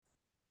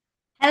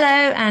Hello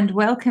and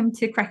welcome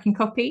to Cracking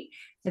Copy.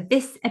 For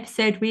this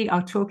episode, we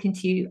are talking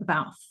to you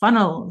about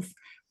funnels.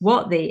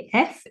 What the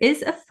F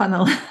is a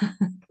funnel?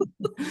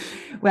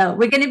 Well,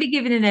 we're going to be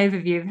giving an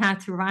overview of how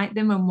to write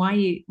them and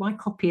why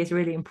copy is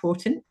really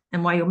important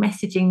and why your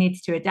messaging needs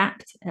to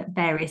adapt at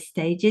various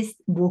stages,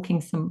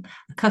 walking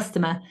a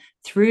customer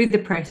through the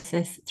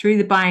process, through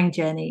the buying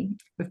journey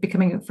of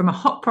becoming from a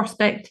hot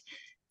prospect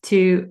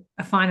to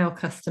a final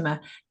customer.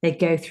 They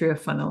go through a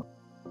funnel.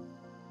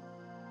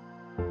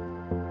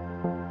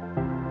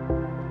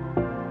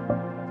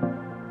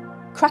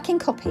 Cracking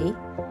Copy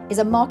is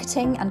a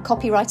marketing and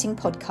copywriting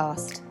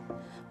podcast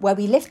where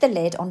we lift the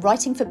lid on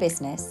writing for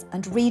business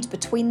and read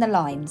between the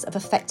lines of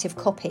effective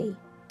copy.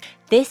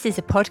 This is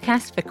a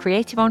podcast for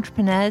creative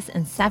entrepreneurs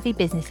and savvy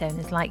business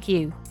owners like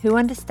you who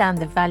understand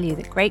the value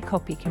that great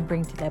copy can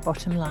bring to their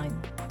bottom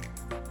line.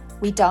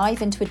 We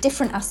dive into a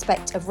different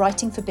aspect of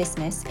writing for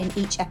business in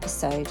each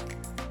episode,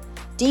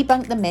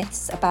 debunk the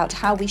myths about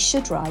how we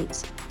should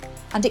write,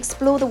 and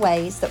explore the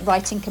ways that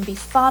writing can be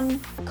fun,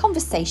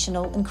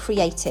 conversational and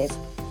creative,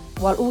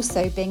 while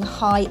also being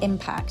high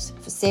impact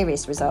for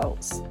serious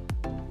results.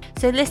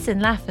 So listen,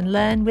 laugh and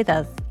learn with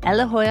us,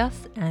 Ella Hoyos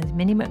and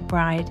Minnie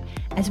McBride,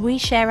 as we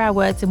share our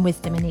words and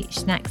wisdom in each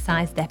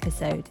snack-sized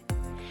episode.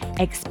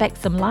 Expect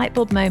some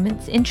lightbulb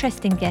moments,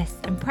 interesting guests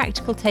and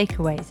practical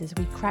takeaways as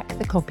we crack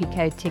the copy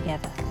code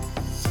together.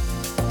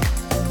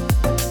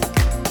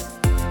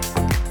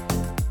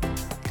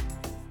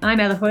 I'm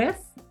Ella Hoyos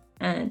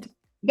and...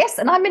 Yes,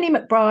 and I'm Minnie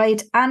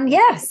McBride. And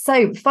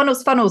so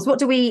funnels.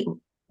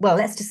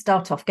 Let's just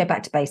start off, go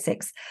back to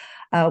basics.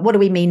 What do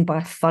we mean by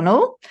a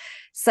funnel?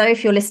 So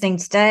if you're listening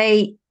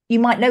today, you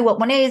might know what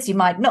one is, you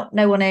might not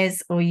know one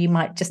is, or you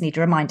might just need a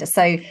reminder.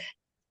 So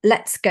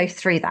let's go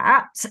through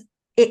that.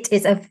 It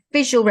is a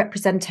visual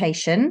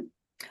representation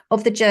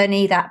of the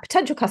journey that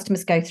potential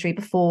customers go through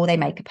before they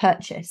make a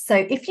purchase. So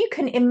if you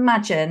can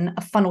imagine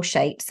a funnel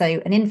shape,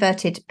 so an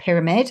inverted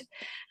pyramid,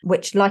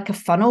 which like a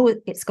funnel,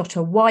 it's got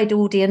a wide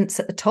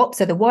audience at the top.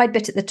 So the wide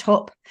bit at the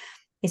top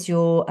is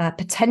your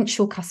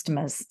potential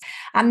customers.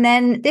 And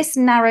then this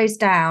narrows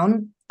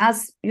down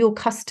as your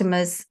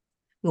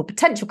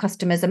potential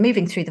customers are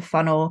moving through the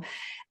funnel.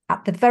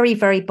 At the very,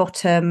 very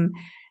bottom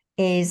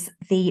is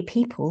the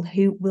people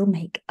who will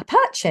make a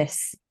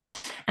purchase.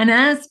 And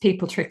as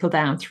people trickle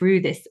down through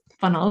this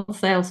funnel,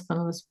 sales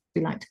funnel, as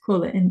we like to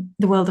call it in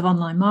the world of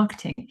online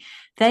marketing,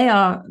 they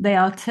are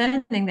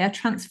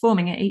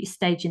transforming at each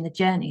stage in the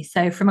journey.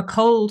 So from a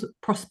cold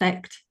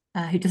prospect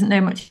who doesn't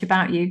know much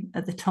about you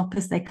at the top,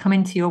 as they come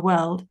into your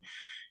world,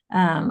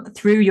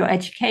 through your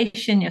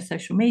education, your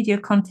social media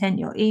content,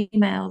 your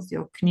emails,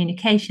 your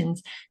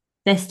communications,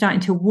 they're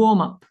starting to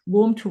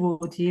warm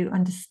towards you,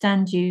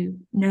 understand you,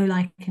 know,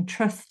 like, and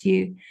trust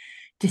you,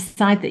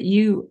 decide that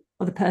you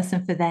are the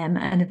person for them,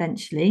 and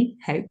eventually,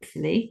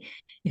 hopefully,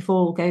 if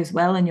all goes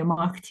well and your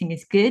marketing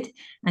is good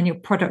and your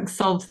product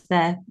solves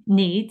their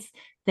needs,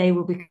 they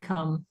will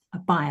become a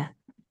buyer.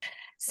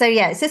 So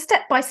it's a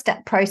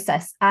step-by-step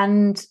process.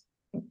 And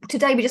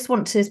today we just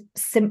want to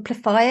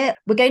simplify it.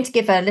 We're going to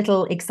give a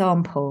little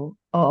example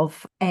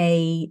of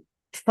a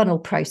funnel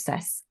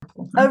process,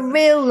 a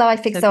real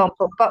life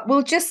example, but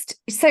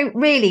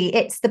really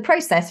it's the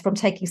process from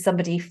taking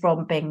somebody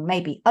from being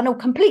maybe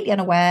completely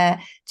unaware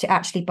to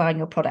actually buying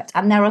your product.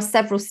 And there are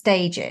several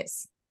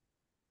stages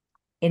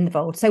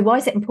involved. So why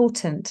is it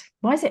important?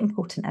 Why is it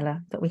important,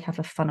 Ella, that we have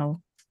a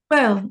funnel?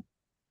 Well,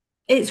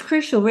 it's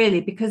crucial,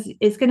 really, because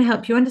it's going to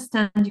help you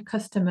understand your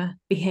customer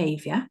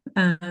behavior.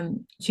 So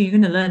you're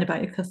going to learn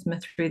about your customer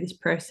through this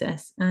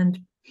process. And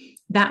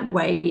in that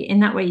way,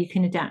 you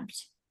can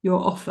adapt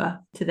your offer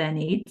to their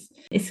needs.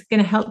 It's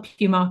going to help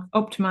you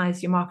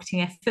optimize your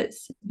marketing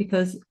efforts,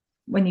 because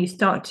when you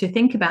start to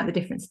think about the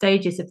different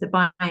stages of the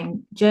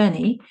buying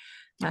journey,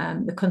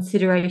 the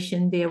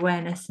consideration, the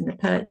awareness, and the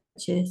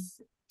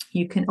purchase,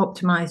 you can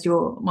optimize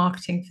your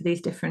marketing for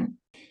these different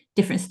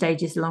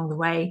stages along the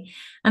way.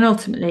 And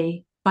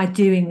ultimately, by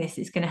doing this,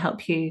 it's going to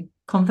help you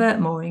convert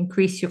more,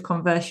 increase your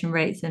conversion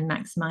rates, and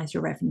maximize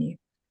your revenue.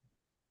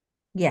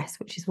 Yes,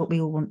 which is what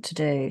we all want to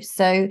do.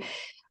 So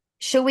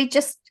shall we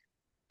just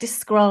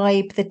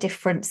describe the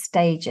different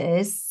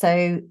stages?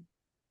 So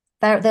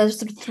there's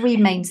sort of three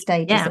main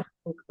stages that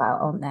we talk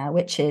about, aren't there?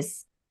 Which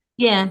is...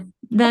 then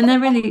they're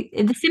really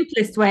the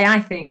simplest way, I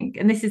think,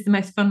 and this is the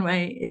most fun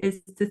way,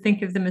 is to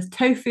think of them as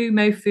tofu,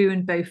 mofu,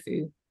 and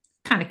bofu.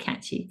 Kind of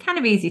catchy, kind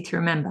of easy to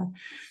remember.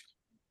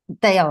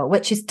 They are,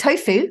 which is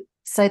tofu,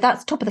 so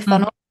that's top of the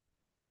funnel,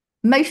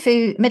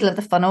 mofu, middle of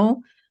the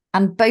funnel,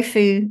 and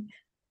bofu,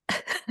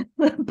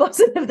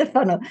 bottom of the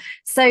funnel.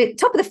 So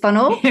top of the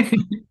funnel,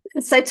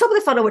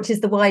 which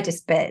is the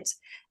widest bit.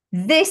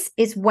 This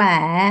is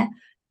where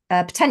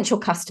potential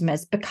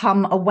customers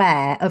become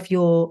aware of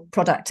your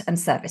product and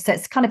service. So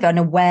it's kind of an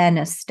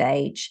awareness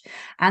stage.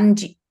 And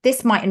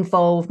this might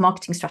involve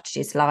marketing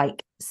strategies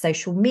like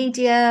social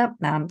media,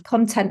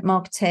 content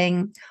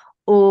marketing,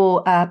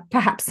 or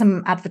perhaps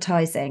some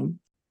advertising.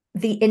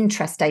 The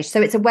interest stage.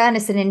 So it's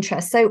awareness and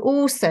interest. So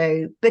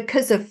also,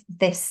 because of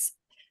this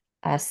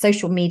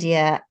social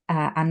media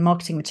and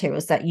marketing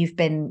materials that you've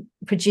been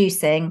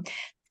producing,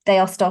 they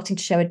are starting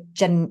to show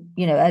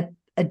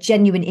a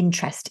genuine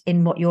interest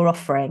in what you're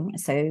offering.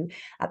 So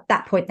at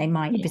that point, they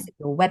might visit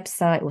your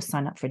website or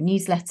sign up for a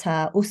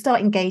newsletter or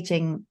start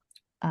engaging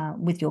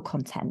with your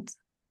content.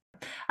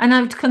 And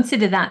I would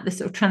consider that the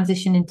sort of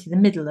transition into the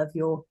middle of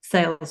your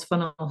sales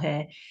funnel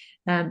here.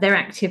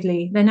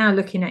 They're now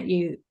looking at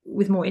you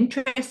with more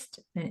interest,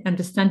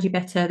 understand you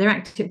better. They're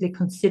actively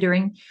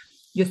considering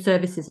your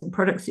services and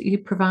products that you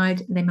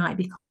provide. They might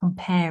be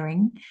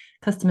comparing.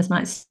 Customers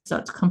might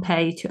start to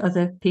compare you to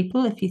other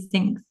people if you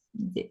think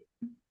that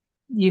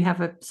you have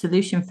a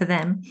solution for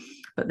them,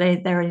 but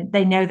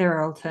they know there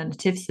are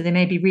alternatives. So they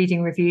may be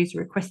reading reviews,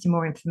 requesting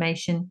more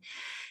information.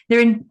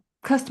 They're in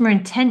customer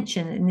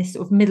intention in this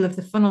sort of middle of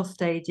the funnel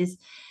stages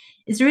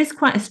is there is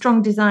quite a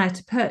strong desire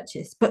to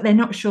purchase, but they're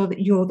not sure that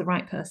you're the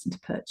right person to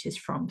purchase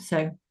from.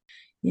 So,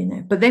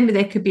 but then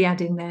they could be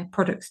adding their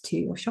products to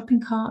your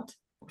shopping cart,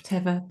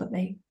 whatever, but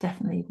they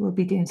definitely will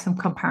be doing some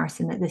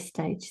comparison at this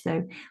stage.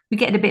 So we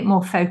get a bit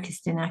more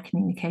focused in our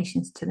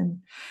communications to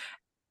them.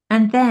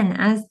 And then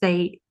as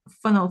they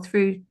funnel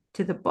through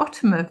to the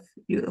bottom of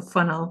your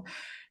funnel,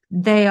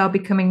 they are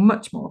becoming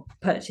much more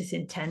purchase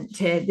intent.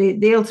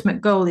 The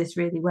ultimate goal is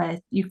really where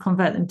you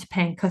convert them to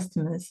paying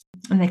customers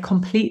and they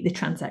complete the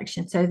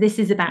transaction. So this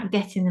is about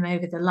getting them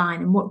over the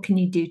line, and what can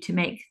you do to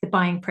make the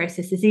buying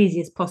process as easy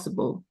as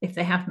possible if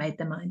they have made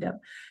their mind up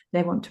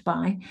they want to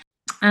buy.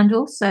 And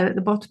also at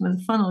the bottom of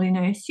the funnel,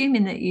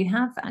 assuming that you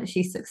have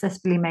actually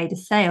successfully made a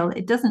sale,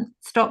 it doesn't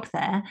stop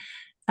there.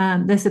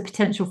 There's a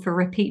potential for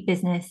repeat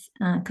business,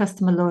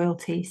 customer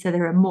loyalty. So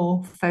there are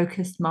more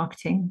focused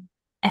marketing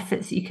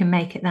efforts you can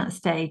make at that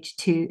stage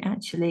to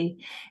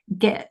actually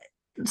get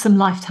some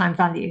lifetime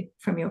value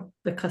from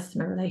the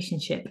customer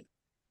relationship.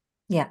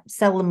 Yeah,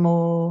 sell them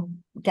more,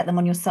 get them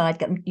on your side,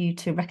 get you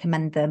to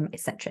recommend them,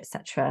 etc.,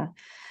 etc.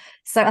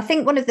 So I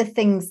think one of the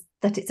things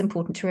that it's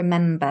important to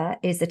remember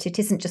is that it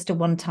isn't just a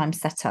one-time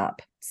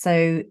setup.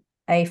 So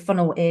a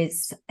funnel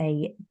is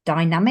a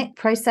dynamic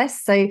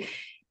process. So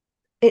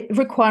it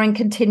requiring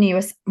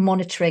continuous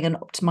monitoring and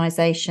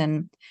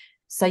optimization.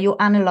 So you're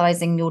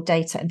analysing your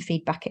data and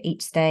feedback at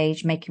each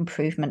stage, make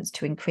improvements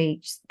to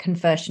increase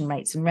conversion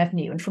rates and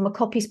revenue. And from a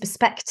copy's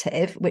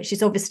perspective, which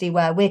is obviously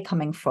where we're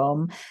coming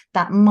from,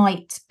 that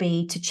might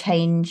be to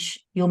change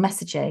your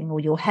messaging or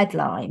your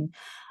headline,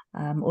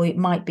 or it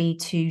might be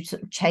to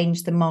sort of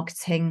change the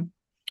marketing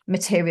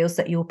materials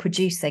that you're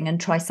producing and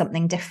try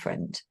something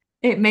different.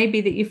 It may be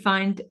that you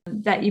find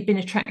that you've been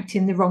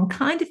attracting the wrong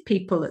kind of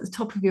people at the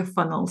top of your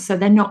funnel, so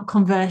they're not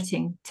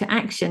converting to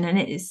action. And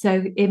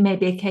it may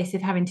be a case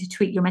of having to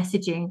tweak your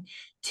messaging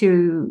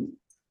to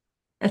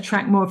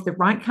attract more of the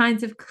right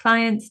kinds of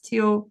clients to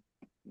your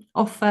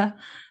offer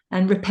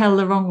and repel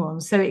the wrong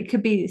ones. So it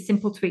could be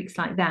simple tweaks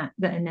like that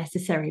are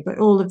necessary, but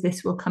all of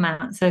this will come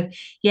out. So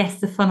yes,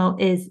 the funnel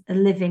is a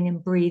living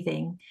and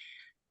breathing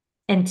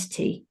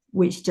entity,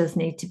 which does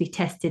need to be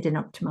tested and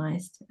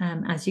optimized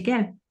as you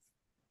go.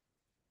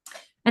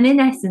 And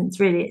in essence,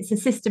 really, it's a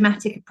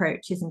systematic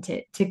approach, isn't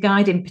it, to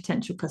guiding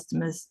potential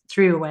customers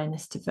through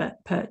awareness to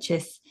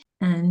purchase.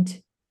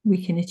 And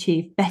we can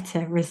achieve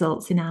better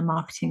results in our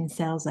marketing and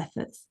sales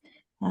efforts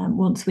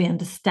once we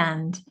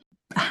understand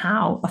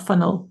how a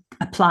funnel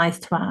applies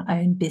to our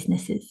own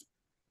businesses.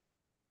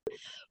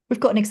 We've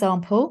got an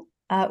example,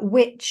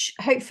 which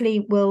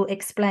hopefully will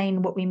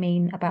explain what we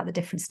mean about the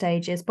different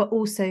stages, but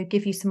also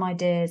give you some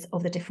ideas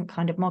of the different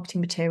kind of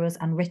marketing materials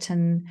and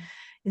written.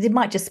 It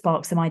might just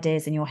spark some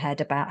ideas in your head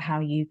about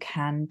how you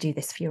can do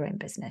this for your own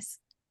business.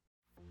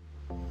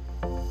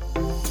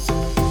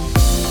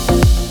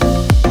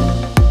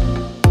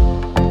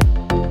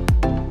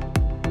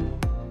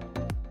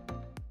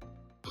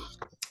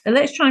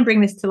 Let's try and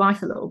bring this to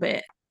life a little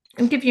bit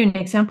and give you an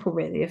example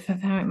really of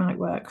how it might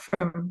work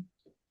from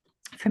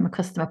a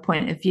customer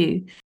point of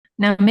view.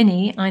 Now,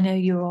 Minnie, I know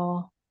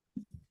you're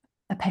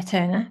a pet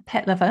owner,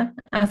 pet lover,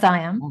 as I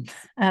am.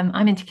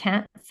 I'm into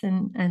cats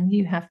and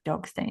you have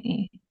dogs, don't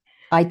you?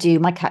 I do.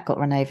 My cat got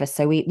run over,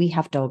 so we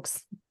have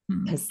dogs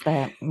because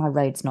my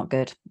road's not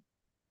good.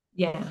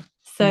 Yeah.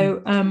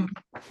 So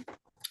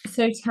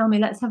so tell me,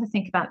 let's have a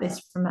think about this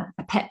from a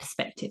pet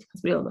perspective,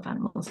 because we all love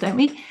animals, don't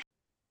we?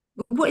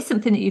 What is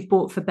something that you've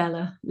bought for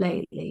Bella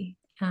lately?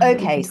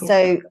 Okay,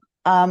 so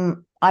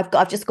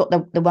I've just got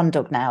the one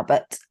dog now,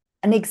 but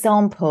an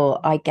example,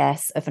 I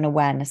guess, of an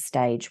awareness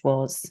stage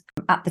was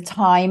at the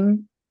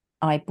time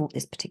I bought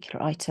this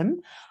particular item.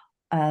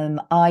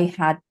 I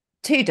had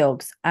 2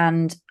 dogs,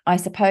 and I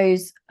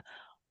suppose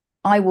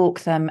I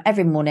walk them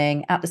every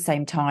morning at the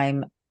same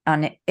time.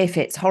 And if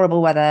it's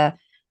horrible weather,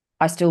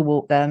 I still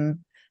walk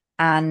them.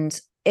 And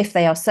if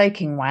they are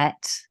soaking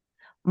wet,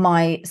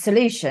 my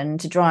solution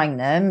to drying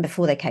them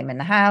before they came in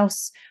the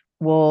house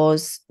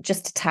was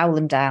just to towel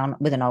them down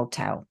with an old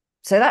towel.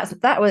 So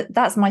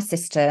that's my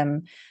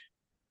system,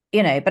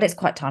 but it's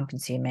quite time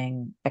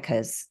consuming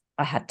because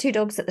I had 2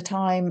 dogs at the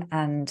time,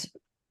 and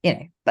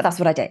but that's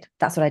what I did.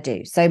 That's what I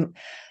do. So,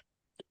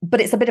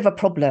 but it's a bit of a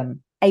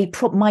problem.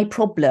 My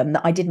problem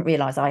that I didn't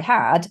realize I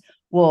had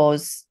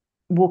was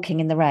walking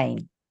in the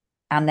rain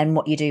and then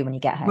what you do when you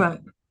get home. Right.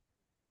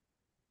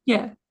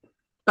 Yeah.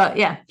 But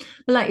yeah,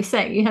 like you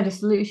say, you had a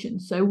solution.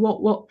 So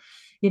what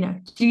do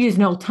you use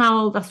an old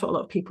towel? That's what a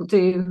lot of people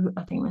do.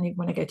 I think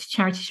when I go to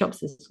charity shops,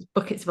 there's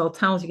buckets of old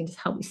towels. You can just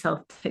help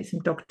yourself take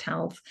some dog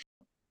towels.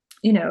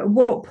 At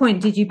what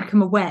point did you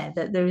become aware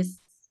that there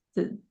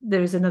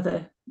is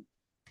another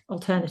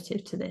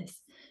alternative to this?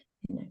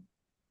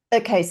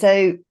 Okay,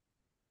 so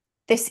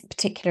this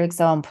particular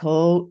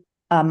example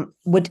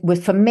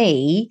would for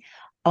me,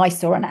 I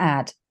saw an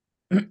ad.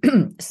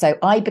 So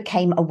I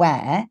became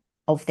aware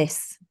of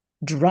this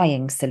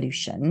drying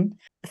solution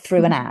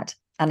through an ad,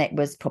 and it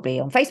was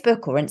probably on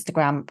Facebook or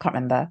Instagram, can't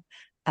remember,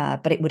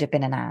 but it would have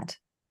been an ad.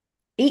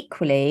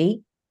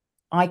 Equally,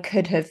 I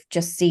could have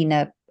just seen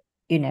a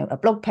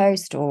blog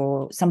post,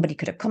 or somebody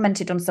could have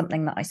commented on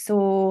something that I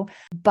saw,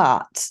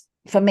 but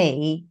for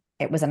me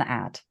it was an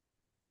ad.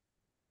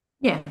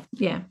 Yeah.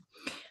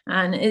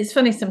 And it's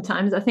funny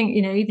sometimes, I think,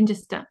 even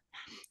just I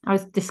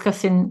was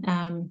discussing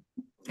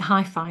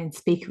hi-fi and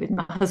speaker with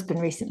my husband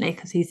recently,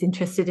 because he's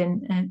interested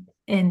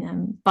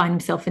in buying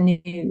himself some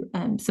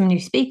new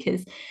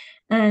speakers,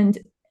 and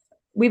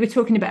we were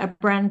talking about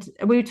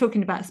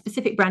a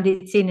specific brand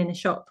he'd seen in a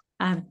shop,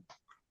 and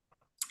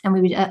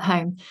we were at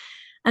home,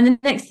 and the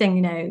next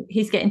thing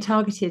he's getting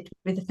targeted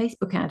with a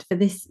Facebook ad for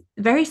this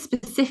very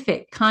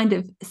specific kind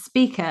of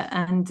speaker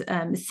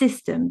and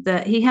system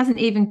that he hasn't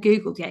even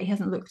Googled yet. He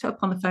hasn't looked up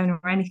on the phone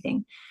or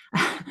anything.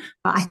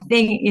 But I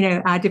think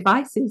our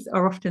devices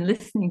are often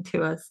listening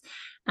to us,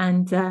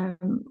 and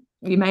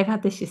you may have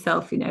had this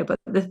yourself, but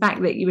the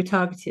fact that you were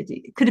targeted,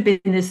 it could have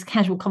been this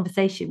casual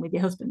conversation with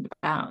your husband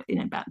about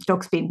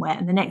dogs being wet,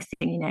 and the next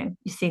thing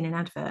you've seen an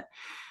advert.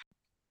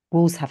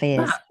 Wolves have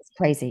ears. It's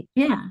crazy.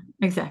 Yeah,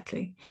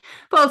 exactly.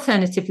 But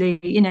alternatively,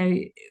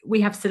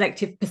 we have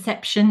selective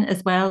perception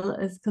as well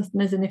as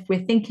customers, and if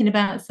we're thinking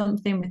about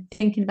something, we're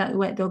thinking about the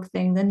wet dog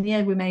thing, then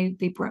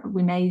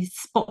we may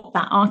spot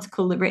that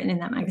article written in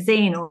that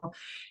magazine or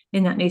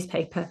in that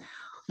newspaper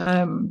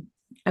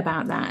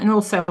about that. And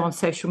also on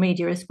social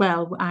media as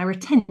well, our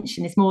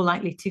attention is more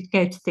likely to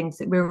go to things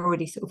that we're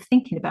already sort of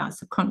thinking about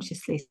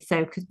subconsciously. So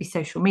it could be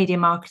social media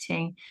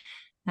marketing.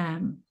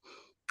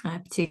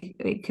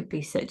 It could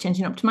be search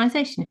engine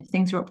optimization if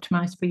things are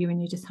optimized for you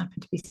and you just happen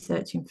to be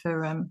searching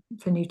for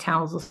new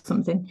towels or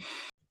something.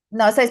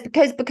 No, so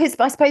it's because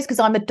I suppose because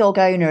I'm a dog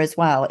owner as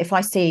well. If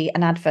I see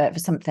an advert for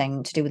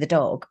something to do with a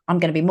dog, I'm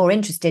going to be more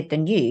interested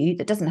than you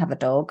that doesn't have a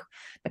dog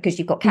because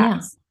you've got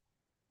cats.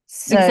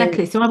 Yeah.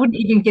 Exactly. So I wouldn't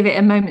even give it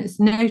a moment's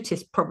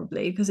notice,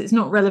 probably, because it's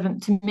not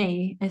relevant to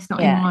me. It's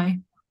not in my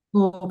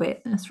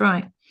orbit. That's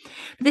right.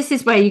 But this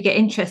is where you get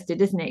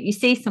interested, isn't it? You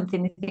see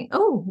something and think,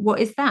 oh,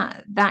 what is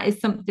that? That is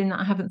something that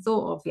I haven't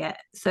thought of yet.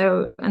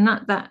 So, and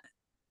that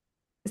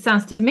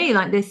sounds to me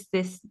like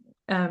this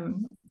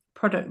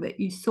product that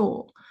you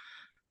saw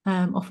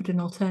offered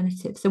an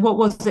alternative. So what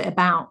was it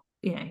about?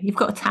 You've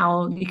got a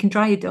towel, you can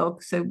dry your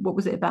dog. So what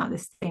was it about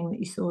this thing that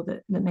you saw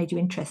that made you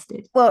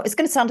interested? Well, it's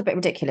going to sound a bit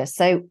ridiculous.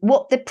 So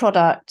what the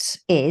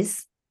product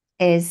is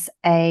it's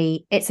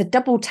a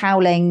double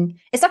toweling.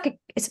 I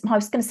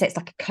was going to say it's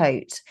like a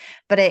coat,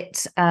 but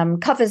it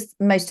covers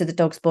most of the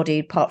dog's body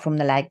apart from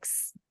the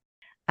legs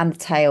and the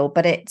tail.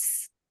 But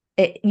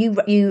you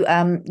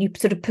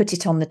sort of put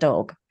it on the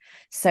dog,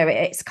 so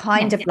it's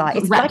kind of like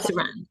it wraps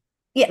around.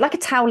 Yeah, like a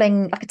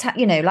toweling,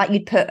 like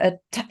you'd put a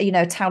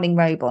toweling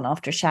robe on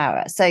after a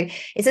shower. So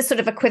it's a sort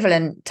of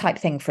equivalent type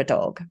thing for a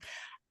dog,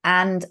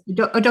 and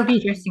a doggy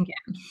dressing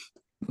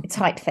gown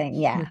type thing,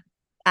 yeah.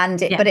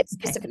 But it's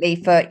specifically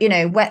for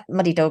wet,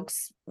 muddy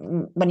dogs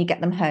when you get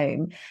them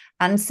home.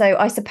 And so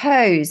I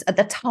suppose at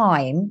the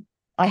time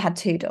I had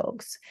 2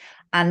 dogs,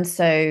 and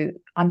so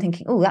I'm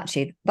thinking, oh,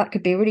 actually that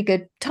could be a really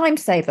good time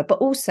saver. But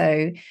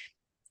also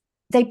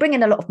they bring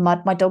in a lot of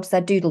mud. My dogs,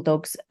 they're doodle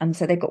dogs, and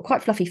so they've got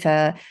quite fluffy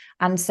fur.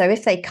 And so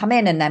if they come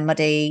in and they're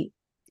muddy,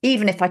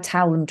 even if I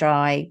towel them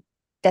dry,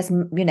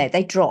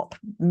 they drop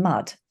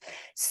mud.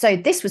 So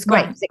this was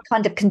great because it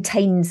kind of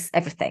contains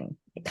everything.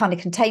 It kind of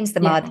contains the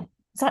mud.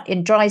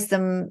 It dries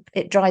them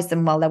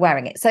while they're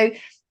wearing it. So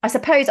I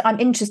suppose I'm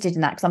interested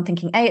in that because I'm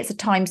thinking, it's a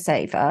time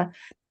saver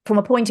from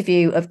a point of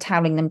view of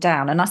toweling them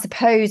down. And I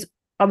suppose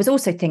I was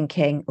also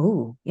thinking,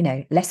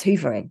 less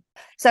hoovering.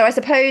 So I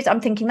suppose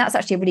I'm thinking that's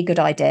actually a really good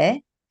idea,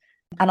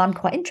 and I'm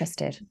quite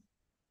interested.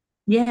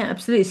 Yeah,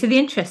 absolutely. So the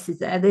interest is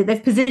there.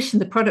 They've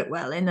positioned the product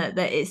well in that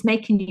it's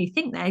making you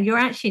think there. You're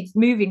actually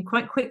moving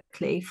quite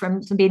quickly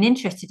from being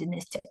interested in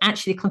this to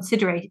actually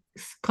considering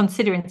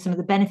some of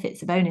the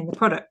benefits of owning the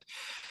product.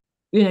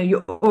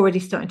 You're already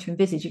starting to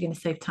envisage you're going to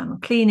save time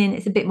on cleaning.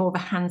 It's a bit more of a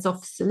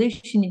hands-off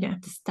solution. You don't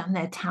have to stand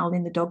there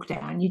toweling the dog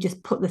down. You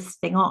just put this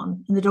thing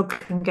on and the dog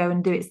can go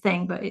and do its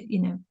thing. But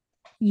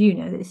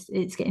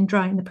it's getting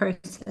dry in the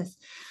process.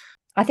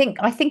 I think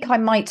I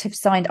might have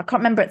signed. I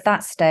can't remember at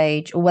that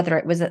stage or whether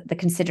it was at the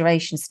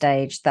consideration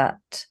stage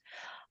that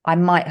I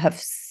might have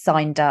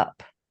signed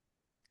up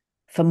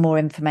for more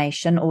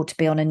information or to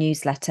be on a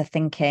newsletter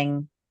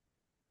thinking,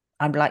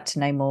 I'd like to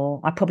know more.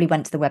 I probably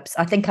went to the website.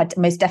 I think I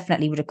most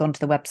definitely would have gone to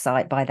the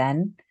website by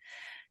then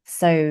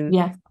So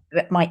yeah,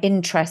 my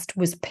interest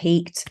was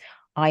piqued.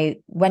 I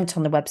went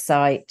on the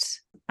website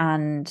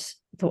and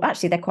thought,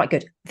 actually, they're quite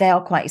good. They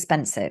are quite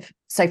expensive.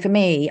 So for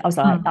me, I was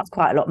like, that's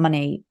quite a lot of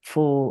money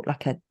for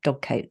like a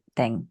dog coat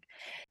thing.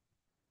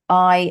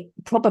 I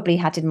probably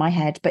had in my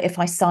head, but if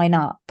I sign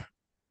up,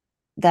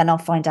 then I'll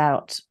find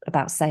out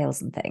about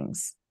sales and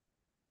things.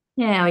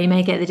 yeah, or you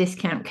may get the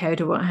discount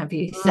code or what have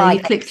you. So Might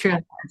you click through,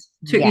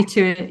 took Yeah. you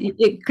to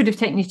it could have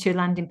taken you to a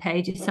landing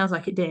page. It sounds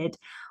like it did,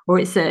 or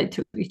it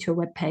took you to a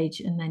web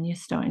page, and then you're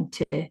starting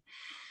to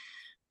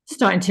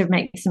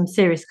make some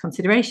serious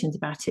considerations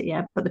about it.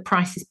 Yeah, but the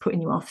price is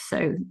putting you off.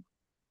 So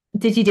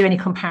did you do any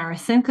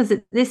comparison? Because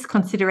at this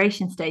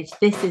consideration stage,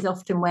 this is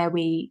often where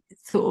we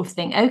sort of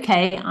think,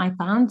 okay, I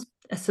found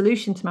a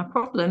solution to my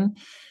problem.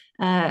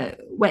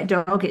 Wet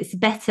dog, it's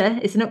better,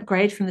 it's an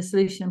upgrade from the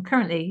solution I'm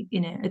currently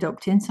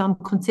adopting, so I'm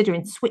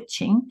considering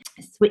switching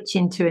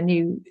to a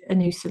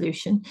new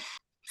solution.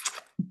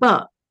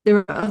 But there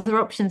are other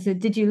options. So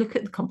did you look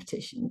at the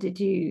competition? What did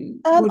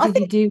you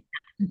do?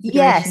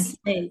 Yes.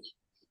 Stage?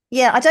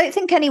 Yeah, I don't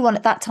think anyone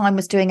at that time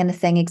was doing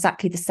anything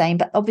exactly the same,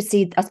 but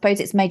obviously I suppose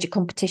its major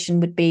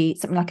competition would be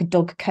something like a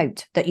dog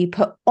coat that you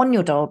put on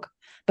your dog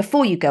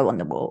before you go on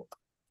the walk.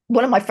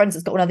 One of my friends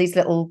has got one of these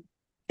little,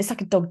 it's like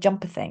a dog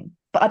jumper thing,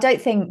 but I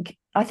think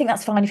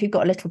that's fine if you've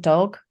got a little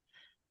dog,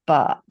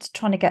 but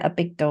trying to get a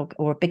big dog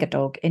or a bigger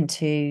dog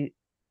into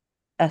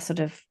a sort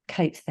of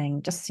coat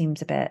thing just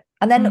seems a bit,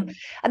 and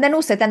then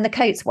also the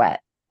coat's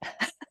wet,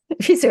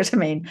 if you see what I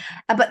mean.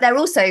 But they're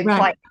also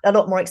quite a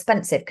lot more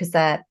expensive because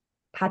they're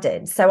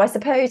padded. So I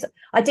suppose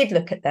I did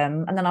look at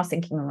them, and then I was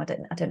thinking, I don't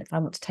know if I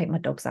want to take my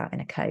dogs out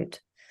in a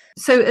coat.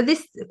 So at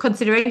this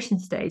consideration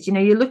stage,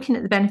 you're looking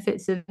at the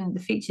benefits of the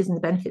features and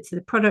the benefits of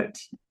the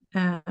product.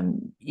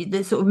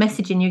 The sort of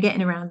messaging you're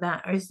getting around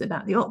that is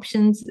about the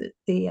options,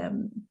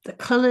 the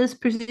colours,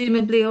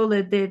 presumably all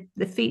the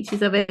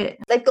features of it.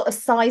 They've got a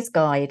size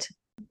guide.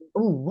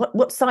 Oh,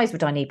 what size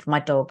would I need for my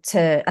dog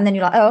to? And then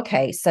you're like, oh,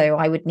 okay, so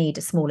I would need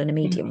a small and a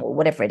medium or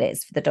whatever it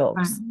is for the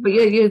dogs. Right. But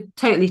you're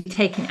totally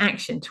taking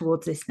action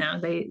towards this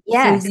now.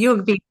 Yes.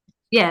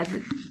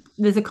 So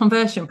there's a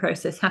conversion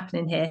process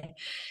happening here,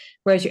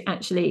 whereas you're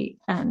actually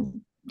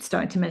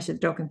starting to measure the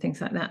dog and things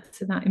like that.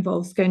 So that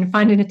involves going and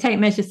finding a tape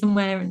measure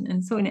somewhere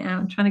and sorting it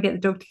out and trying to get the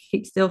dog to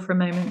keep still for a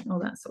moment, all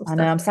that sort of stuff. I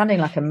know I'm sounding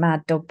like a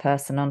mad dog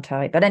person, aren't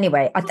I? But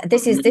anyway,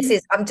 this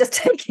is I'm just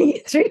taking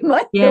you through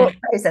my thought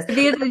process.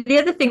 The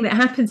other thing that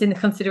happens in the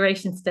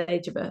consideration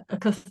stage of a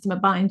customer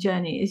buying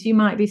journey is you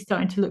might be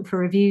starting to look for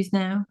reviews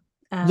now.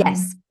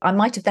 Yes, I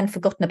might have then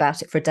forgotten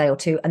about it for a day or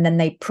two, and then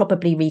they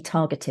probably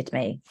retargeted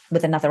me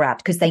with another ad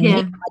because they knew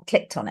I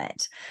clicked on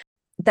it.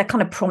 They're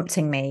kind of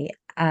prompting me,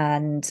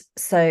 and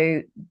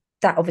so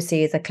that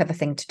obviously is a clever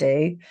thing to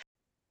do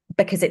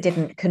because it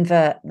didn't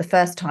convert the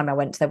first time I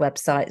went to their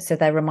website, so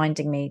they're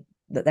reminding me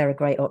that they're a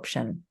great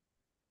option.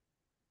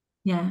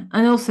 Yeah,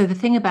 and also the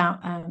thing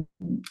about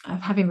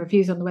of having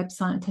reviews on the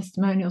website and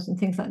testimonials and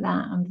things like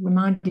that, and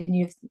reminding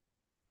you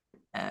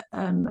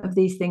of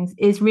these things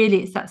is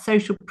really, it's that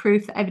social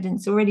proof, that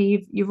evidence.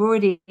 Already you've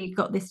already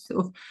got this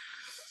sort of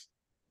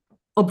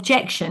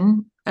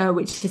objection,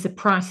 which is a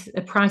price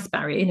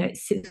barrier.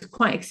 It's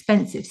quite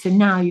expensive, so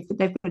now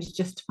they've got to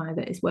justify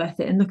that it's worth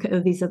it, and look at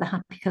all these other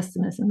happy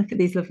customers, and look at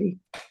these lovely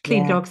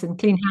clean dogs and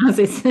clean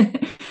houses.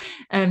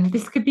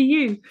 This could be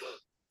you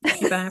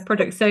if you buy a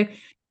product. So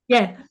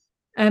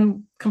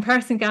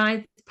comparison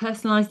guides,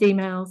 personalized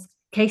emails,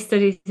 case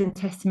studies and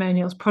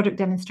testimonials, product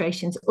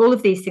demonstrations, all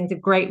of these things are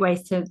great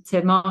ways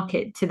to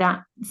market to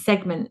that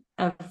segment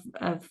of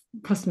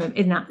customer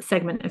in that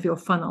segment of your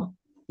funnel.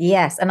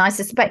 Yes, and I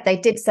suspect they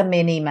did send me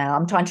an email,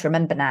 I'm trying to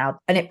remember now,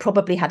 and it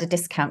probably had a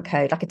discount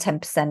code, like a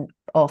 10%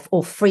 off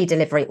or free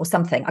delivery or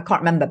something. I can't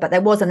remember, but there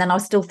was. And then I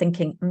was still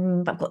thinking,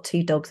 I've got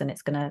 2 dogs and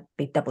it's going to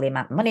be double the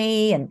amount of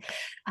money. And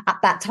at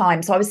that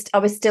time, so I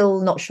was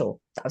still not sure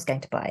that I was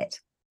going to buy it.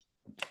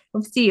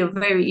 Obviously,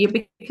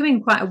 you're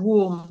becoming quite a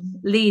warm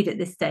lead at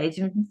this stage,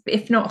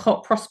 if not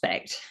hot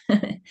prospect.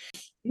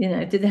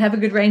 Did they have a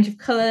good range of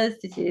colours?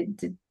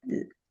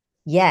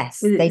 Yes,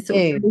 they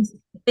do.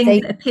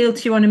 Things that appeal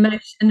to you on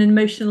an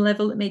emotional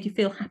level that made you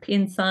feel happy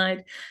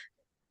inside.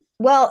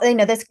 Well,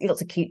 there's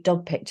lots of cute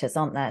dog pictures,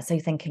 aren't there? So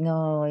you're thinking,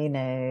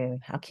 oh,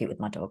 how cute with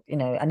my dog,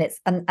 and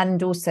it's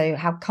and also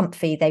how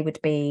comfy they would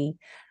be,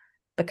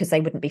 because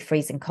they wouldn't be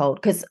freezing cold.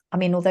 Because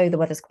although the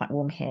weather's quite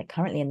warm here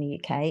currently in the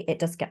UK, it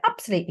does get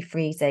absolutely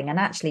freezing. And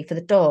actually, for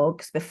the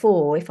dogs,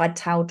 before, if I'd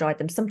towel dried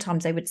them,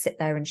 sometimes they would sit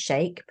there and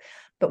shake.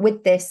 But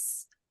with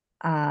this,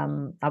 I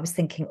was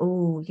thinking,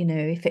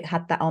 if it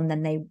had that on,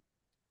 then they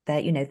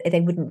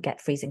wouldn't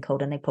get freezing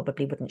cold and they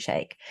probably wouldn't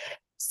shake.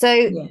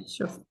 So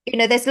sure.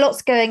 There's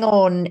lots going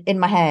on in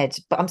my head,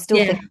 but I'm still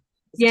thinking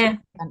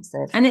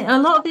expensive. And a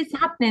lot of it's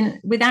happening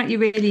without you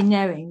really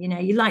knowing.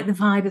 You like the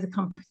vibe of the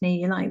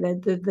company, you like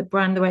the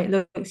brand, the way it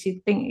looks,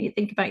 you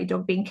think about your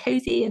dog being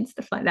cozy and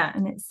stuff like that,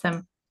 and it's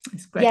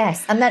It's great.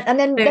 Yes, and then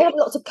So, they had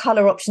lots of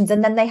color options,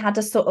 and then they had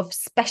a sort of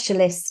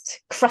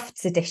specialist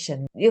crafts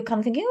edition. You're kind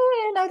of thinking,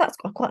 oh yeah, no,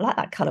 I quite like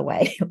that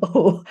colorway.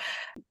 Or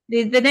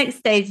the next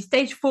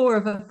stage 4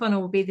 of a funnel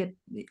will be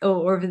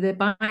or the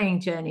buying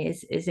journey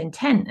is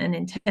intent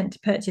to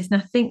purchase. And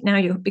I think now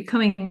you're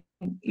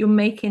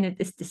making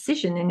this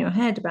decision in your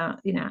head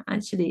about,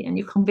 actually, and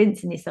you're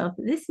convincing yourself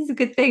that this is a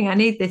good thing. I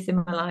need this in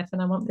my life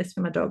and I want this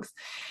for my dogs.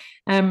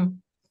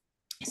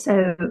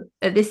 So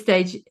at this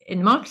stage,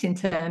 in marketing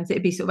terms,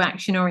 it'd be sort of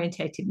action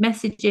orientated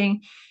messaging.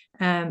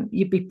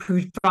 You'd be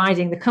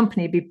providing, the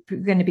company would be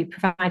going to be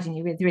providing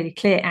you with really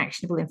clear,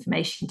 actionable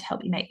information to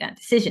help you make that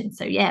decision.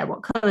 So yeah,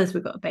 what colors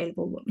we've got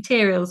available, what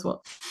materials,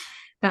 what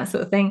that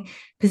sort of thing.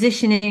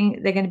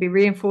 Positioning, they're going to be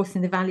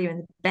reinforcing the value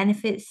and the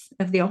benefits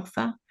of the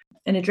offer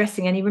and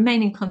addressing any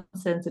remaining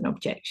concerns and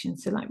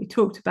objections. So like we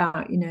talked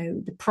about,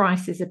 the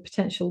price is a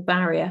potential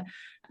barrier.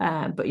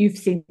 But you've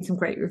seen some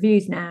great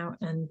reviews now,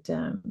 and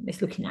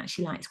it's looking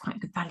actually like it's quite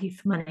good value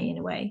for money in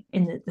a way,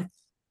 in that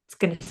it's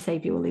going to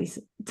save you all these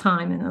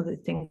time and other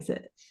things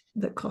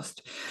that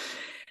cost.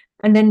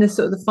 And then the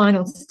sort of the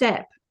final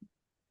step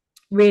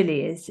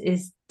really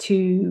is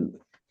to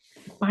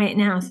buy it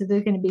now. So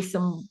there's going to be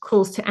some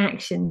calls to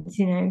actions,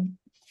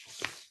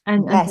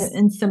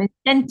 and some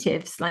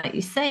incentives, like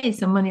you say,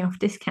 some money off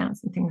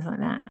discounts and things like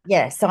that.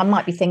 Yeah, so I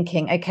might be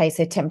thinking, okay,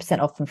 so 10%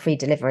 off and free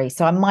delivery.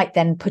 So I might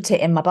then put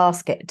it in my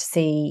basket to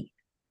see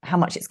how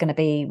much it's going to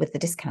be with the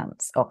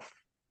discounts off.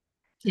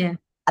 Yeah.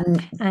 And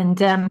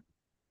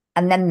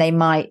then they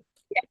might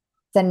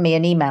send me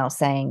an email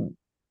saying,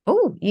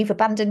 oh, you've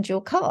abandoned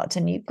your cart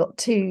and you've got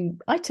 2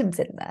 items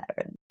in there.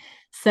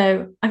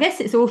 So I guess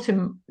it's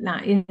autumn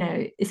now,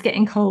 it's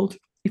getting cold.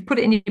 You've put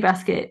it in your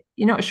basket.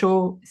 You're not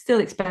sure, it's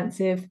still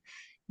expensive.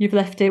 You've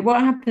left it.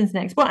 What happens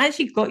next? What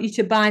actually got you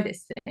to buy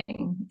this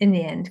thing in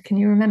the end? Can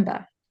you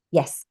remember?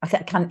 Yes, I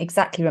can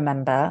exactly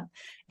remember.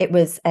 It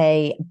was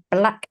a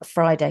Black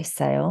Friday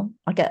sale.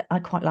 I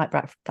quite like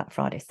Black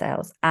Friday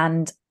sales,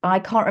 and I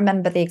can't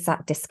remember the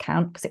exact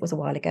discount because it was a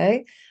while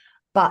ago,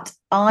 but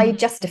I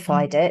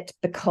justified it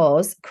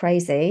because,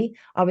 crazy,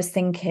 I was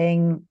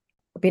thinking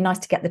it'd be nice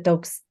to get the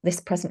dogs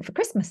this present for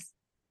Christmas.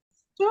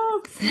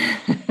 Dogs.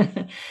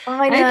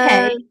 I know.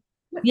 Okay.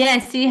 Yeah,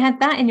 so you had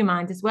that in your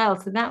mind as well.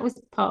 So that was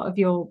part of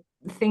your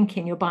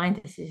thinking, your buying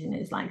decision.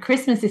 Is like,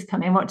 Christmas is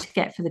coming, what to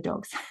get for the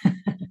dogs.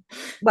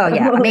 Well,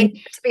 yeah, I mean,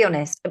 to be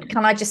honest,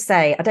 can I just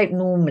say, I don't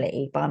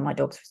normally buy my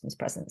dogs Christmas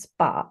presents,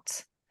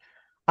 but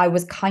I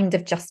was kind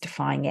of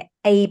justifying it.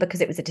 A,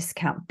 because it was a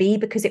discount. B,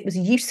 because it was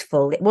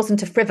useful. It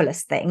wasn't a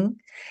frivolous thing.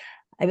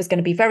 It was going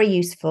to be very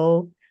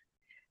useful.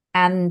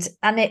 And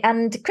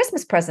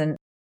Christmas present.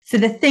 So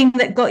the thing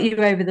that got you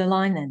over the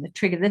line, then the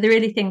trigger, the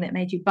really thing that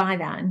made you buy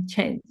that and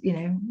change,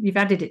 you've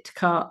added it to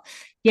cart.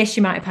 Yes,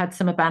 you might have had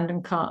some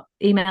abandoned cart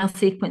email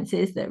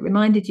sequences that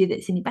reminded you that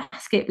it's in your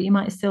basket, but you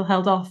might have still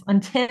held off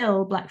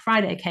until Black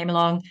Friday came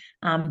along.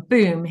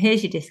 Boom,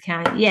 here's your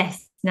discount.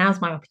 Yes,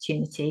 now's my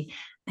opportunity.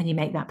 And you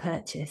make that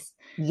purchase.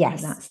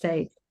 Yes. At that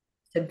stage.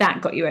 So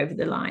that got you over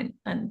the line.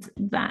 And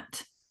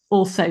that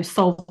also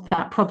solved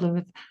that problem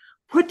of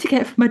what to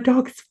get for my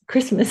dogs for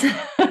Christmas.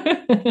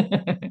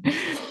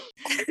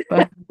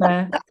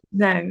 But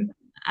no,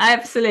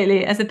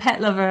 absolutely. As a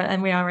pet lover,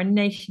 and we are a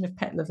nation of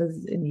pet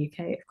lovers in the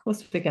UK, of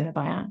course, we're going to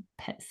buy our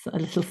pets a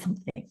little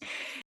something.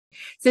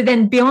 So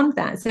then beyond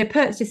that, so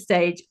purchase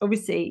stage,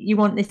 obviously you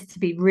want this to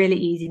be really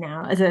easy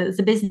now. As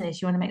a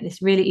business, you want to make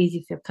this really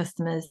easy for your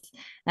customers.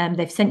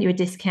 They've sent you a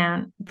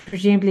discount.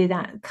 Presumably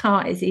that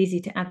cart is easy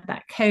to add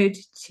that code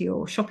to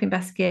your shopping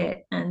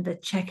basket, and the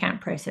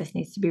checkout process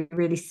needs to be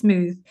really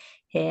smooth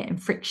here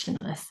and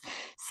frictionless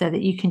so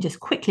that you can just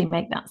quickly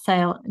make that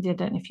sale. I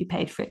don't know if you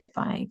paid for it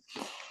by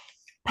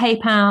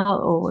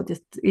PayPal or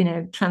just,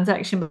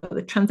 transaction, but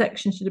the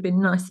transaction should have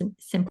been nice and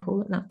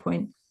simple at that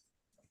point.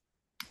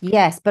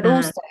 Yes, but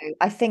also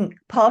I think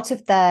part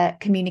of their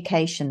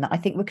communication that I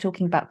think we're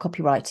talking about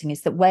copywriting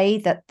is the way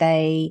that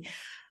they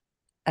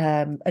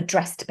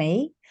addressed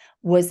me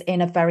was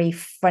in a very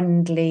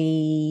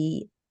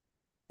friendly,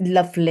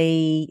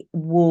 lovely,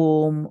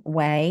 warm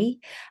way.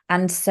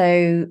 And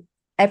so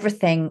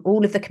everything,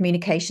 all of the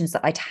communications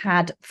that I'd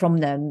had from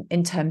them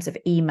in terms of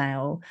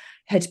email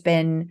had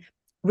been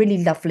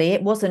really lovely.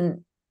 It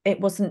wasn't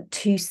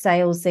too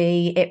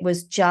salesy. It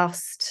was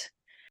just,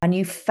 and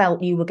you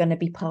felt you were going to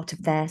be part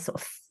of their sort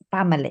of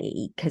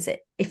family, because it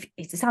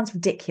sounds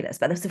ridiculous,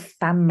 but there's a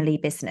family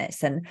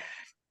business, and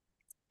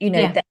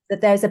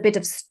there's a bit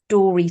of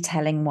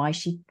storytelling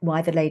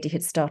why the lady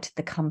had started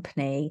the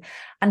company,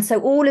 and so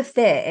all of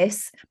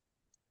this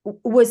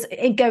was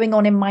going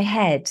on in my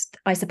head.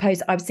 I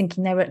suppose I was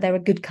thinking they're a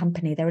good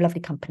company, they're a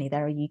lovely company,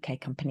 they're a UK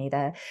company,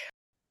 the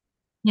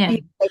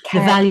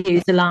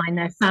values align,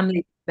 they're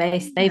family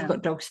based, they've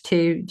got dogs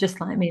too, just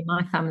like me and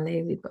my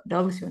family, we've got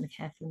dogs, we want to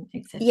care for them,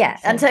 etc.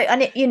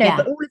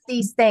 But all of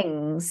these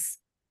things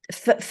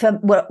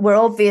were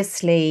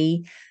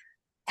obviously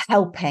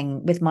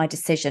helping with my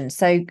decision.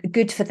 So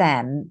good for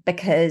them,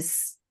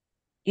 because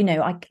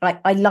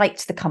I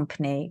liked the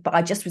company, but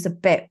I just was a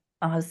bit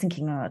I was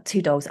thinking, oh,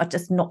 two dogs, I'm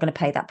just not going to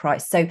pay that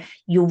price. So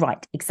you're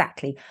right,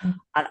 exactly.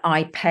 And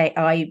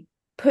I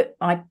put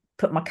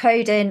my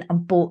code in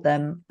and bought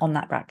them on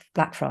that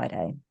Black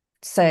Friday.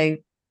 So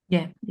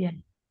yeah.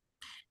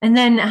 And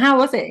then how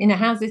was it?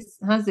 How's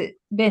it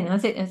been?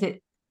 Has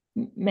it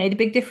made a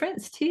big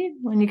difference to you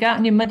when you go out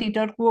on your muddy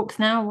dog walks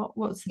now?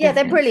 What's the difference?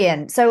 They're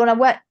brilliant. So on a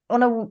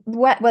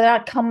wet whether I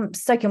come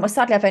soaking, well,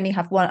 sadly I've only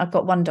have one. I've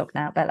got one dog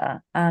now,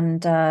 Bella,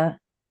 and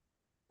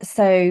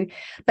so,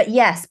 but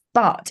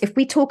if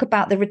we talk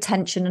about the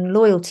retention and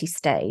loyalty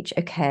stage,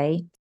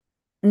 okay,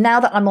 now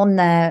that I'm on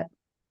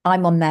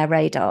their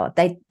radar,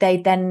 they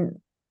then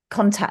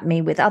contact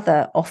me with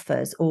other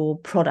offers or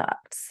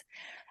products.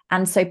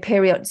 And so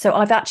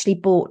I've actually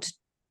bought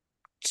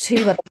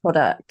 2 other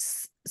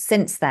products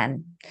since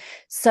then.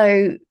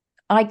 So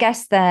I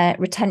guess their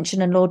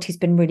retention and loyalty has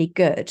been really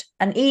good.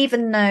 And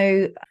even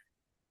though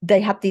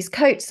they have these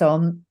coats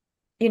on,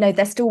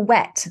 they're still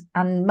wet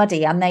and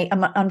muddy, and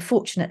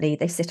unfortunately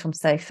they sit on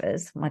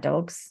sofas, my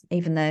dogs,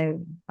 even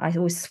though I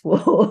always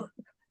swore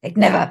they'd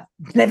never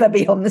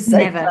be on the sofa.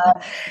 Never.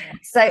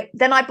 So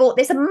then I bought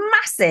this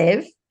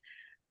massive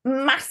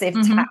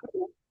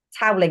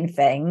toweling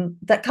thing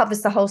that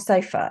covers the whole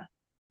sofa.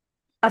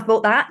 I've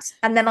bought that,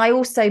 and then I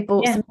also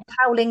bought some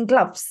toweling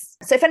gloves.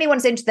 So if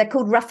anyone's interested, they're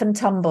called Rough and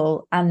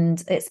Tumble,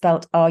 and it's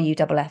spelled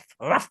RUFF,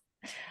 Rough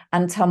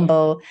and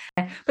Tumble.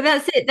 But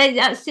that's it.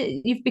 That's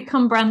it. You've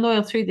become brand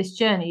loyal through this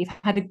journey. You've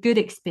had a good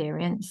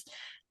experience.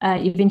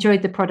 You've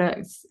enjoyed the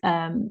products,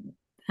 and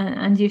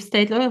you've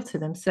stayed loyal to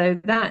them. So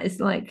that's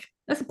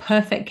a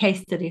perfect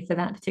case study for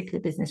that particular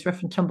business,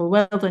 Rough and Tumble.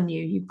 Well done,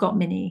 you. You've got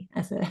Minnie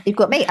You've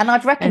got me, and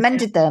I've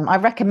recommended them. I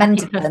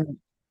recommended them.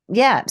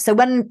 Yeah. So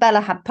when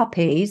Bella had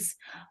puppies,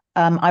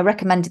 I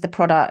recommended the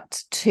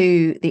product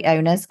to the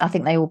owners. I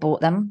think they all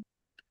bought them.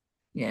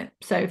 Yeah.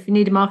 So if you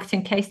need a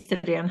marketing case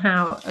study on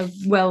how a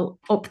well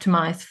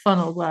optimized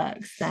funnel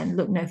works, then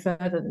look no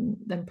further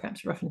than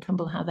perhaps Rough and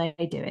Tumble, how they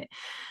do it.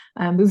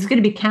 There's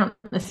going to be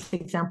countless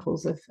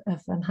examples of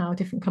how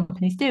different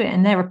companies do it,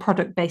 and they're a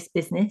product-based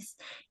business.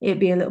 It'd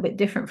be a little bit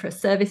different for a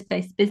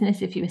service-based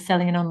business if you were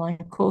selling an online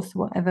course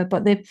or whatever,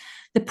 but the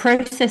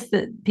process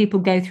that people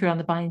go through on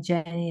the buying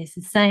journey is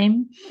the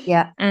same.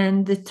 Yeah.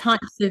 And the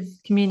types of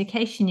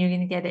communication you're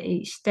going to get at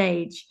each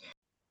stage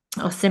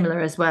are similar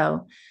as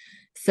well.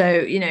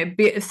 So,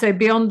 so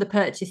beyond the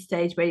purchase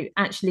stage where you're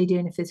actually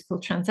doing a physical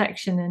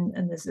transaction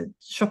and there's a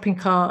shopping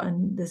cart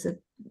and there's a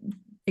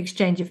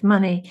exchange of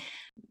money,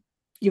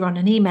 you're on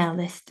an email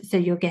list. So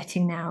you're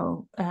getting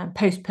now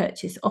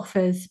post-purchase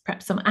offers,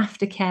 perhaps some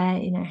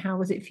aftercare. How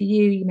was it for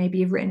you? Maybe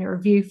you've written a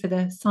review for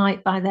the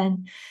site by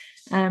then.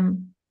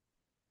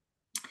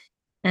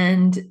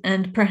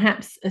 And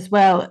perhaps as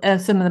well,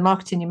 some of the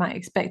marketing you might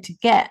expect to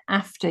get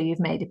after you've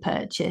made a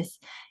purchase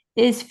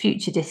is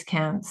future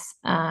discounts,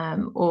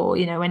 or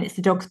when it's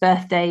the dog's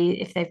birthday,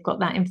 if they've got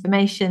that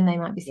information, they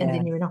might be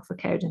sending you an offer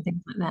code and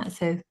things like that.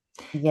 So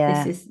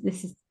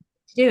this is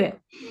to do it.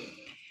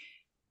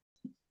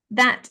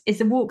 That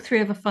is a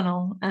walkthrough of a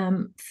funnel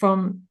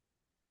from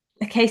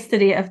a case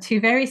study of 2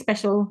 very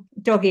special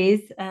doggies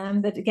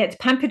that get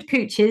pampered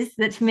pooches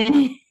that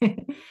Minnie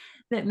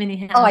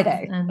has. I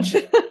know. And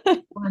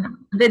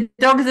the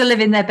dogs are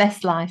living their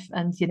best life,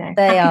 and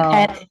they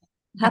are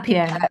happy.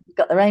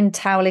 Got their own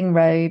toweling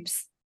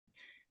robes.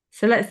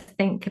 So let's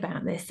think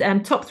about this.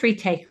 Top 3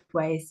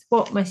 takeaways.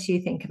 What must you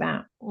think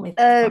about with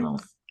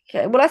funnels?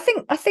 Okay. Well,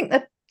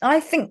 I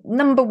think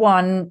number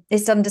 1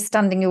 is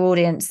understanding your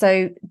audience.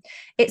 So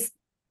it's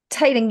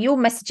tailoring your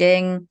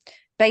messaging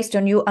based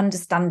on your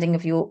understanding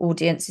of your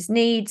audience's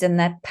needs and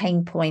their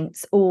pain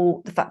points,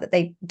 or the fact that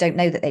they don't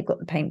know that they've got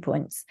the pain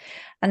points.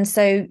 And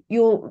so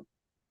you're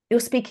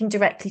speaking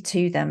directly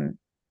to them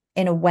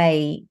in a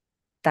way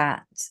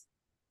that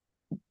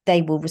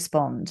they will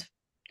respond.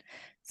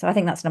 So I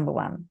think that's number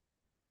 1.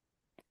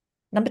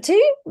 Number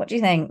 2, what do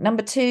you think?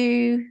 Number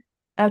 2,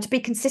 to be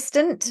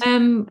consistent.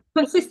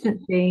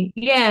 Consistency,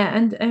 yeah,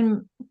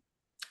 and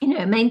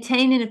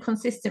maintaining a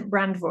consistent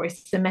brand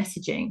voice, the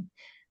messaging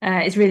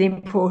is really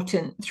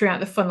important throughout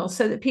the funnel,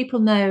 so that people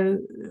know,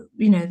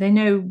 they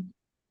know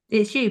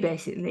it's you.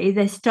 Basically,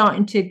 they're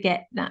starting to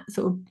get that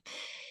sort of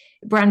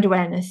brand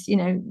awareness.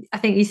 I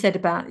think you said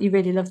about you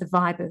really love the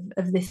vibe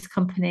of this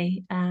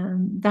company.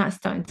 That's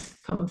starting to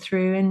come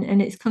through,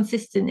 and it's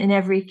consistent in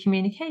every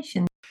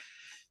communication.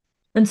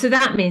 And so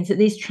that means that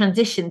these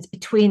transitions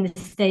between the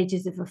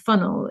stages of a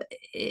funnel,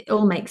 it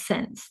all makes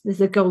sense.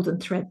 There's a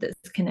golden thread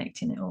that's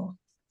connecting it all.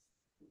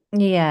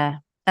 Yeah.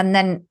 And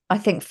then I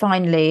think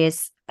finally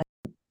is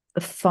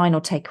the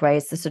final takeaway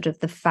is the sort of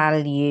the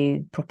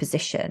value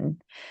proposition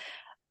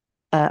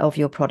of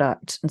your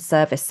product and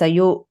service. So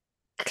you're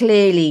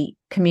clearly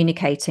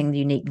communicating the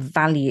unique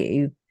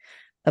value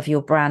of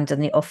your brand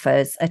and the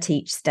offers at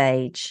each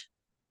stage,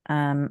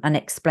 and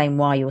explain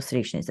why your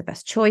solution is the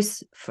best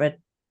choice for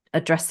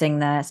addressing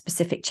their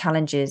specific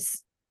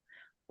challenges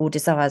or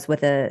desires,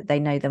 whether they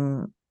know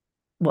them,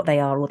 what they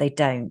are, or they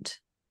don't.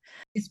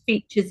 It's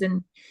features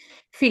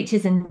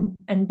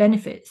and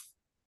benefits.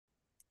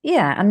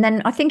 Yeah, and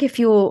then I think if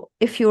you're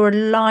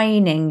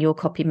aligning your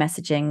copy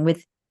messaging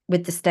with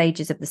the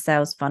stages of the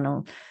sales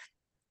funnel,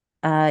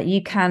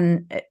 you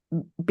can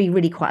be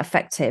really quite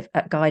effective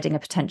at guiding a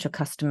potential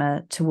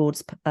customer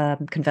towards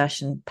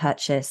conversion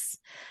purchase.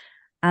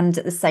 And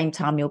at the same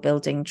time, you're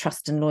building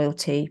trust and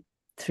loyalty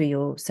through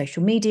your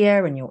social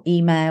media and your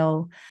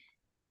email.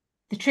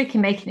 The trick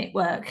in making it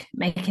work,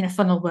 making a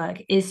funnel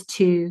work, is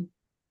to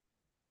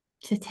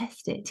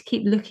test it, to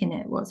keep looking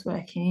at what's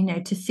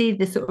working, to see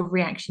the sort of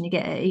reaction you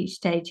get at each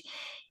stage.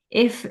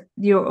 If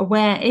you're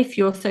aware, if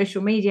your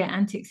social media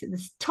antics at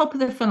the top of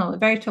the funnel, the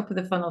very top of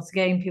the funnel, to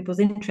gain people's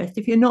interest,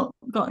 if you're not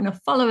got enough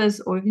followers,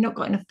 or if you've not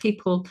got enough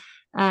people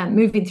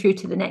moving through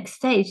to the next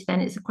stage, then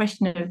it's a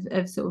question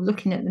of sort of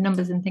looking at the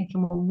numbers and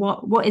thinking,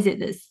 well, what is it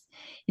that's,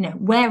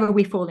 where are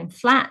we falling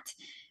flat?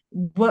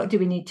 What do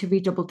we need to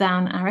redouble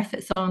down our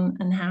efforts on,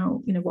 and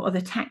how, what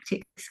other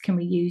tactics can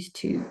we use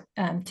to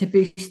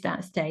boost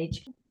that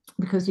stage?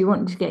 Because you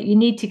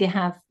need to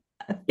have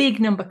a big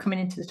number coming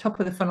into the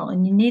top of the funnel,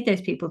 and you need those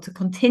people to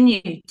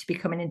continue to be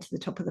coming into the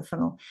top of the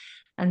funnel,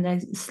 and they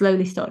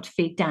slowly start to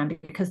feed down,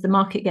 because the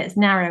market gets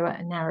narrower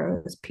and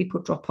narrower as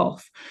people drop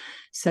off.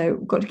 So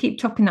we've got to keep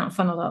topping that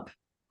funnel up,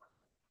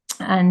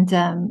 and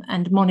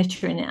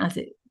monitoring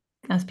it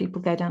as people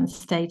go down the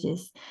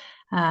stages.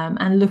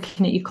 And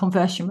looking at your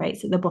conversion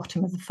rates at the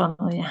bottom of the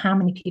funnel, how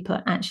many people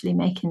are actually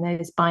making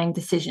those buying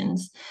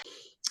decisions.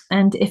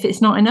 And if it's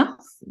not enough,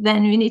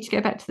 then you need to go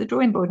back to the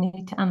drawing board and you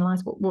need to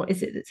analyse what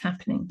is it that's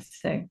happening.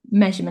 So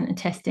measurement and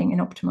testing and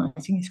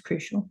optimising is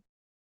crucial.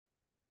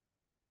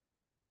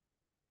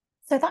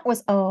 So that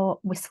was our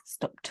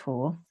whistle-stop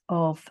tour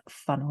of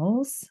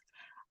funnels.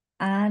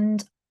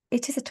 And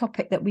it is a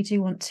topic that we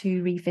do want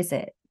to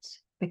revisit,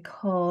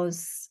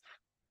 because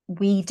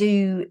we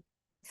do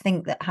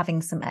think that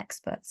having some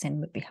experts in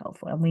would be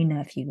helpful, and we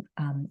know a few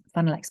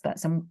funnel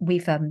experts, and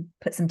we've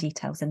put some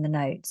details in the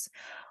notes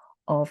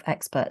of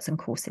experts and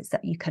courses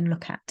that you can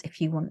look at if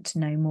you want to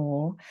know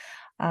more.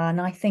 And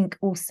I think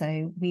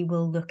also we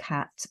will look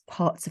at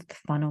parts of the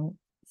funnel,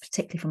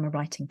 particularly from a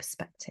writing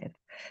perspective,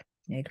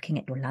 looking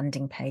at your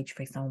landing page,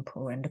 for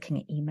example, and looking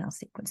at email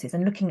sequences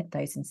and looking at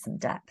those in some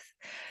depth.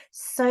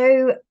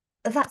 So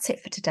that's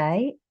it for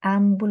today,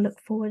 and we'll look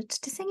forward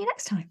to seeing you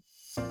next time.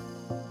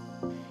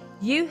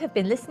 You have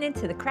been listening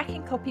to the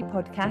Cracking Copy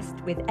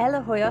podcast with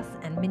Ella Hoyos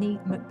and Minnie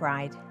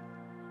McBride.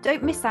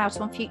 Don't miss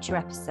out on future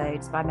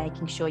episodes by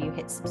making sure you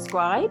hit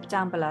subscribe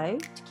down below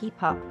to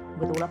keep up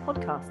with all our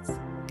podcasts.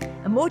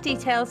 And more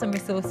details and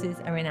resources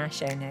are in our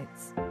show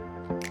notes.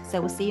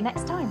 So we'll see you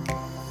next time.